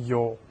with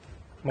your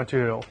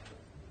material,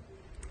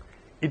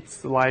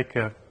 it's like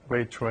a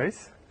ray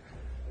trace.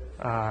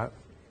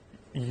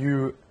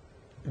 You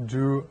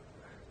do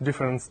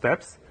different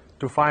steps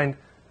to find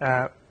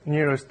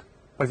nearest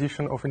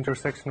position of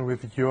intersection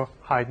with your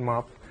height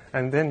map,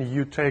 and then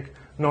you take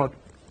not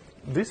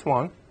this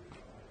one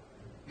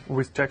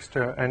with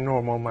texture and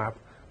normal map,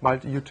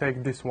 but you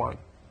take this one,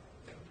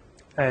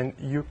 and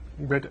you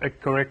get a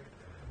correct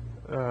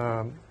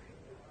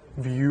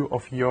view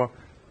of your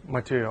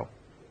material.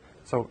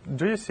 So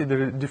do you see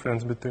the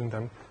difference between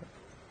them?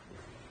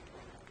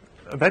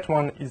 That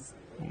one is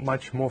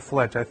much more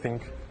flat, I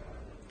think.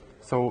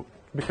 So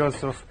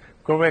because of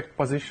correct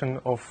position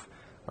of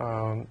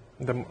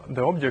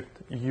the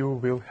object, you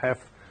will have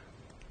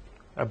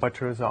a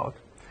better result.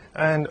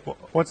 And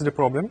what's the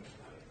problem?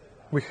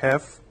 We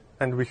have,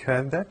 and we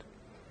had that.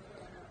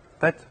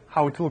 That's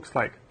how it looks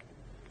like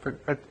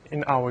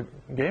in our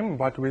game,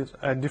 but with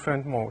a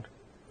different mode.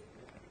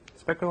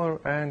 Specular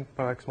and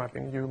parallax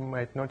mapping, you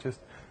might notice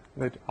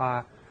that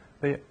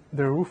the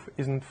roof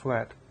isn't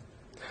flat.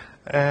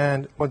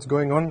 And what's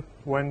going on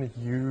when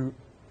you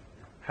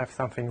have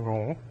something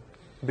wrong?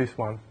 This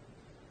one.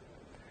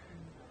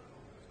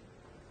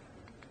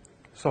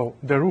 So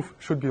the roof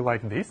should be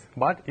like this,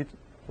 but it's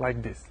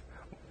like this.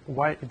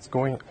 Why it's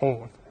going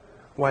on?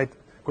 Why it's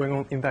going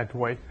on in that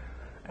way?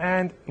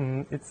 And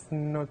it's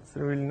not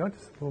really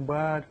noticeable,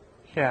 but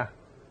here,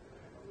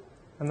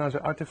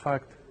 another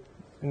artifact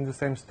in the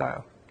same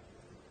style.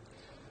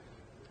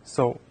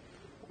 So,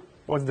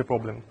 what's the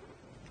problem?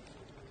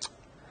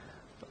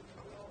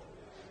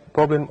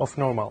 Problem of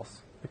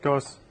normals.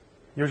 Because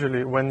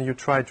usually when you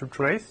try to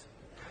trace,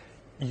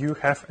 you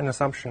have an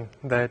assumption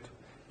that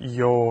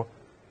your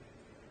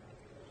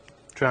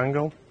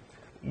triangle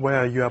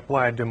where you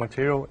apply the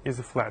material is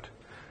flat.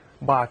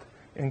 But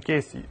in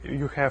case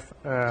you have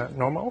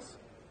normals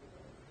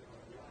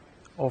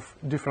of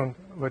different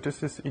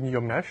vertices in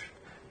your mesh,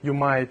 you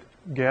might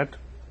get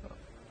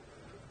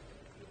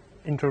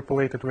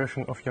interpolated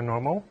version of your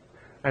normal.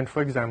 And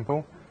for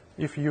example,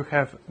 if you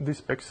have this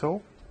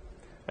pixel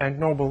and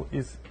normal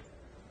is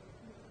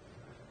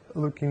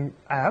looking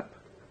up,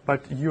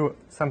 but you're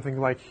something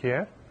like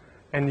here,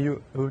 and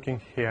you're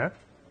looking here,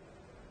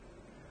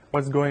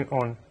 what's going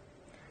on?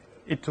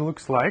 It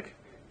looks like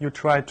you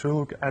try to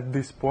look at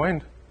this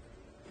point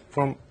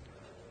from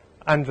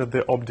under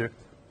the object.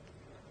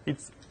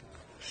 It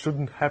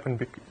shouldn't happen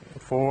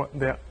for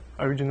the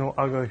original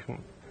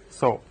algorithm.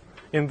 So,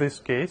 in this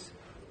case,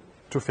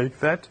 to fix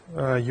that,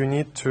 you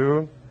need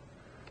to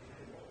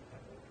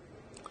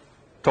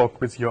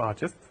talk with your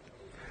artist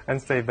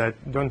and say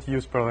that don't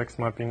use parallax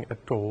mapping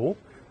at all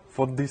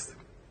for this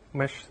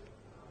mesh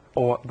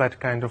or that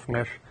kind of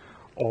mesh,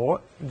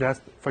 or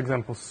just, for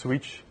example,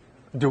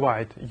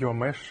 divide your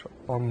mesh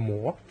on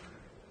more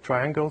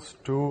triangles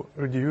to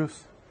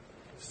reduce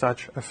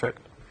such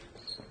effect.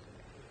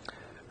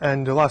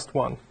 And the last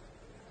one,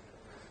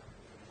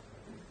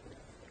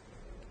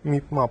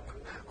 MIP map.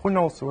 Who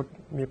knows what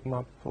MIP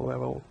map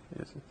level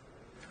is?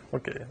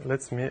 Okay,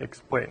 let me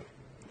explain.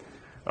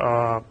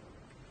 To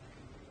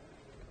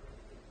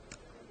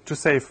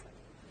save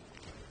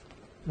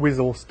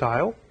visual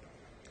style,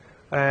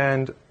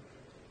 and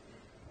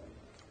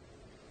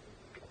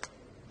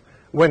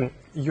when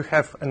you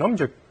have an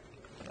object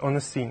on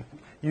a scene,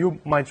 you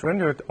might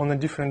render it on a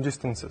different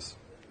distances.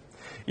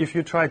 If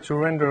you try to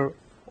render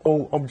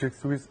all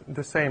objects with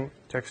the same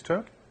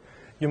texture,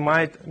 you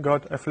might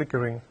get a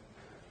flickering,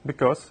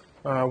 because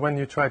when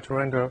you try to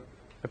render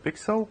a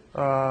pixel,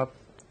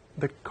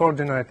 the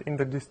coordinate in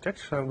this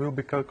texture will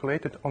be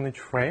calculated on each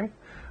frame,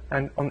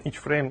 and on each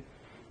frame,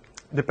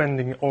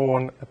 depending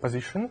on a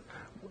position,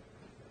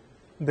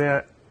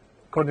 the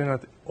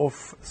coordinate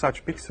of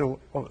such pixel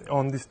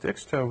on this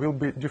texture will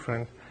be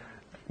different.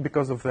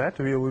 Because of that,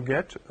 we will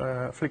get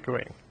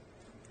flickering.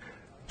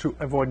 To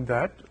avoid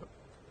that,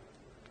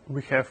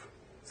 we have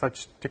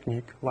such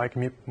technique like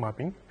MIP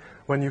mapping.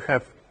 When you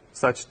have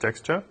such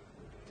texture,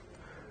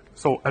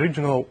 so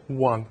original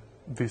one,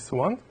 this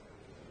one,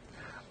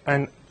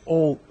 and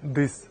all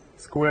these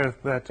squares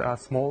that are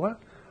smaller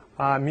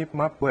are MIP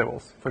map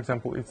levels. For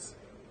example, it's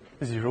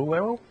 0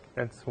 level,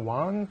 it's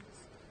 1,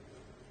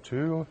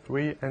 2,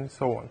 3, and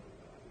so on.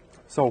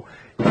 So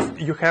if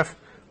you have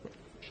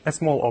a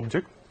small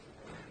object,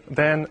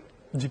 then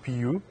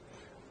GPU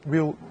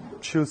will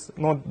choose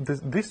not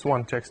this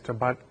one texture,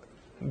 but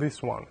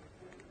this one.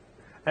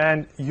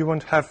 And you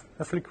won't have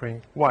a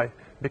flickering. Why?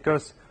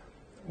 Because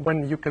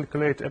when you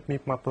calculate a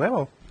MIP map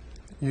level,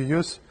 you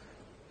use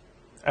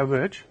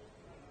average.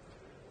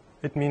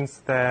 It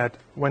means that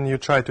when you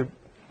try to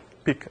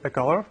pick a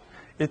color,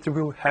 it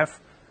will have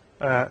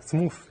a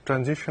smooth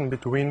transition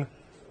between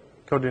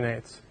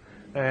coordinates,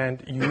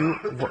 and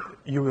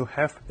you will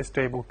have a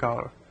stable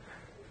color.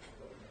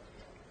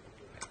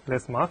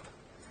 Let's math.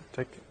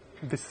 Take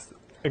this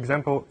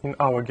example in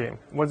our game.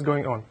 What's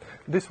going on?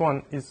 This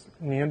one is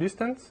near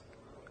distance,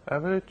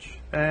 average,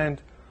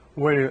 and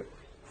very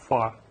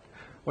far.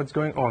 What's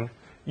going on?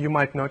 You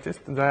might notice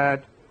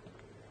that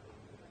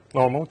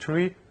normal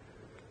tree,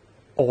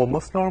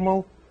 almost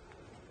normal,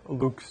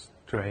 looks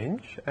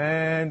strange,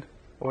 and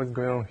what's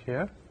going on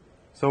here?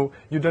 So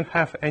you don't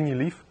have any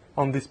leaf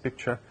on this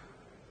picture.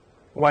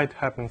 Why it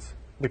happens?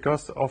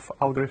 Because of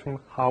algorithm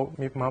how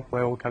MIP map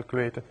level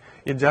calculated.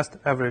 It just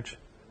average.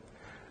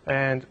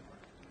 And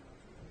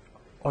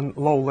on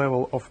low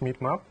level of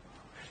MIP map,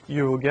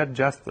 you will get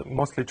just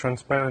mostly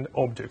transparent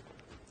object,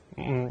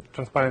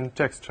 transparent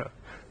texture.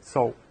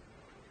 So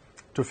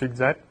to fix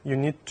that, you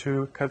need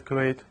to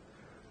calculate,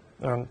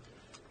 to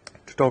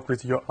talk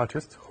with your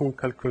artist who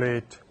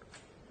calculate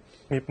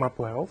MIP map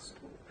levels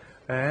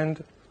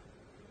and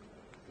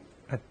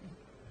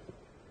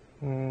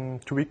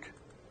tweak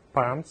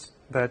params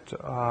that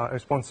are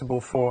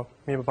responsible for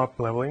MIP map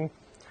leveling.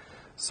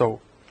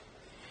 So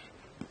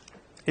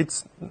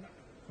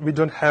we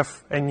don't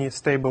have any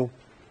stable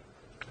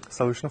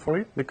solution for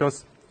it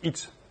because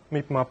each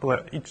MIP map,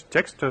 each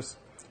textures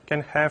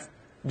can have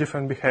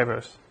different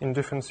behaviors in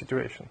different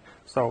situations.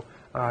 So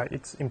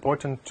it's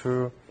important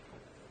to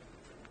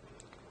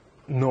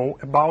know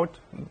about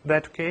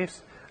that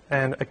case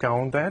and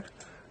account that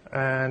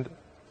and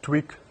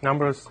tweak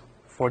numbers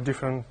for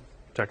different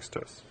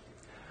textures.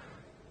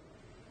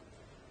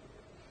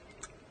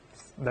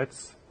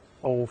 That's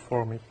all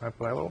for MIP map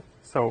level.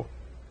 So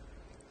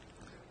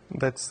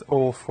that's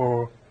all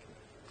for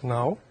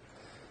now.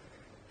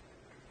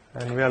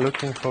 And we are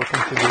looking for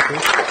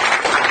contributors.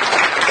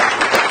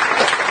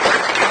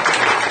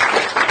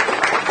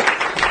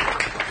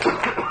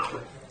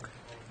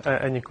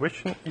 Any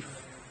question,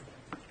 if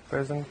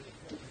present?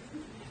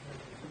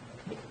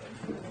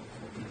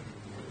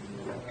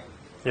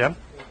 Yeah?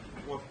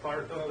 What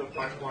part of the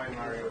pipeline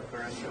are you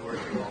currently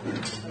working on?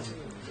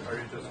 Are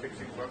you just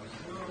fixing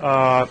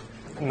bugs?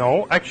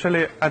 No,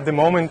 actually, at the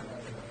moment...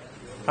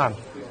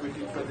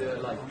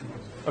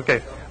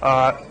 Okay.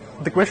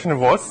 The question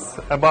was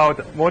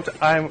about what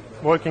I'm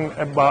working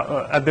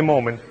about at the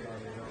moment,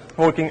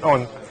 working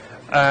on.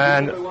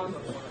 And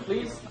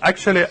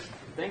actually,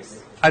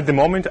 at the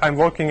moment, I'm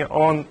working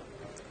on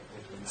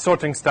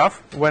sorting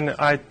stuff. When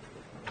I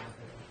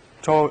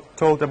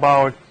told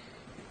about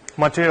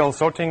material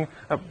sorting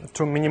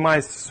to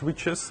minimize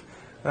switches,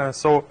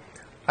 so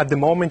at the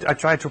moment, I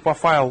try to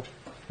profile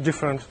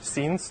different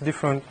scenes,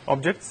 different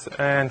objects,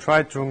 and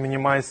try to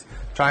minimize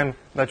time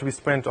that we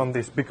spend on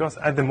this. Because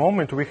at the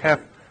moment, we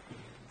have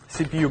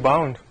CPU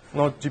bound,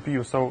 not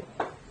GPU. So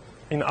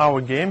in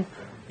our game,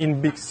 in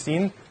big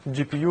scene,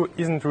 GPU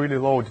isn't really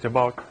loaded,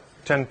 about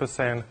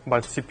 10%,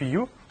 but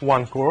CPU,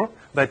 one core,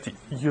 that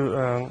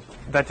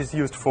is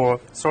used for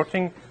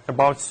sorting,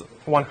 about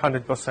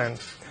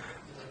 100%.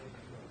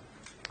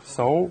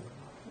 So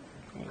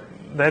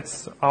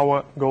that's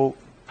our goal,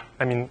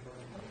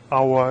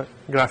 our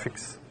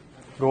graphics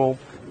goal,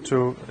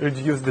 to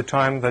reduce the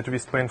time that we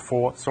spend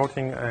for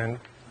sorting and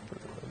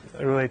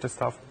related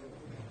stuff.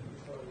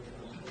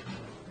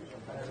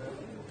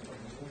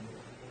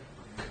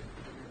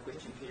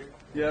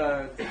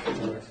 Yeah, I had the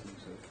same question.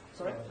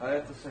 Sorry? I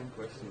had the same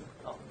question.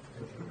 Oh.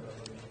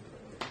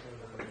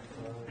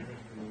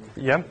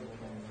 Yeah? Do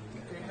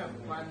you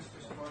have plans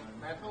to support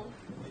metal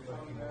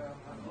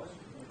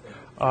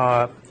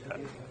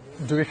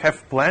Do we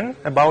have plan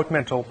about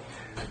metal?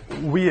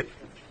 We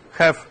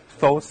have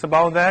thoughts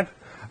about that.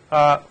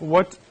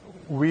 What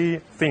we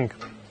think?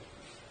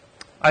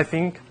 I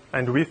think,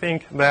 and we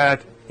think,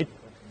 that it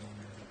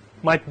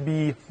might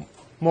be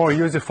more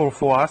useful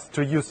for us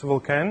to use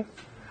Vulkan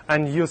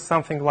and use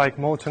something like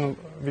Molten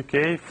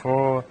VK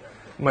for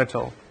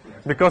metal.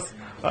 Because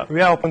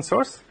we are open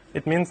source,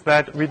 it means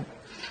that we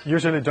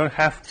usually don't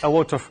have a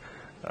lot of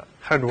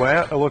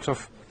hardware, a lot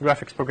of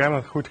graphics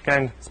programmers who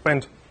can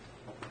spend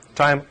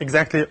time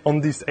exactly on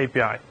this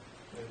API.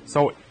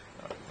 So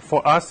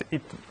for us,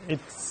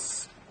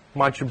 it's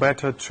much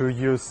better to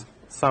use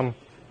some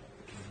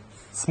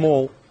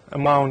small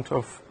amount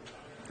of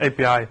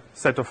API,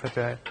 set of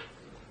API.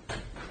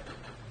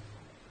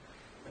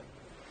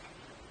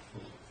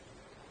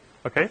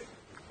 Okay,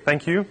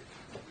 thank you.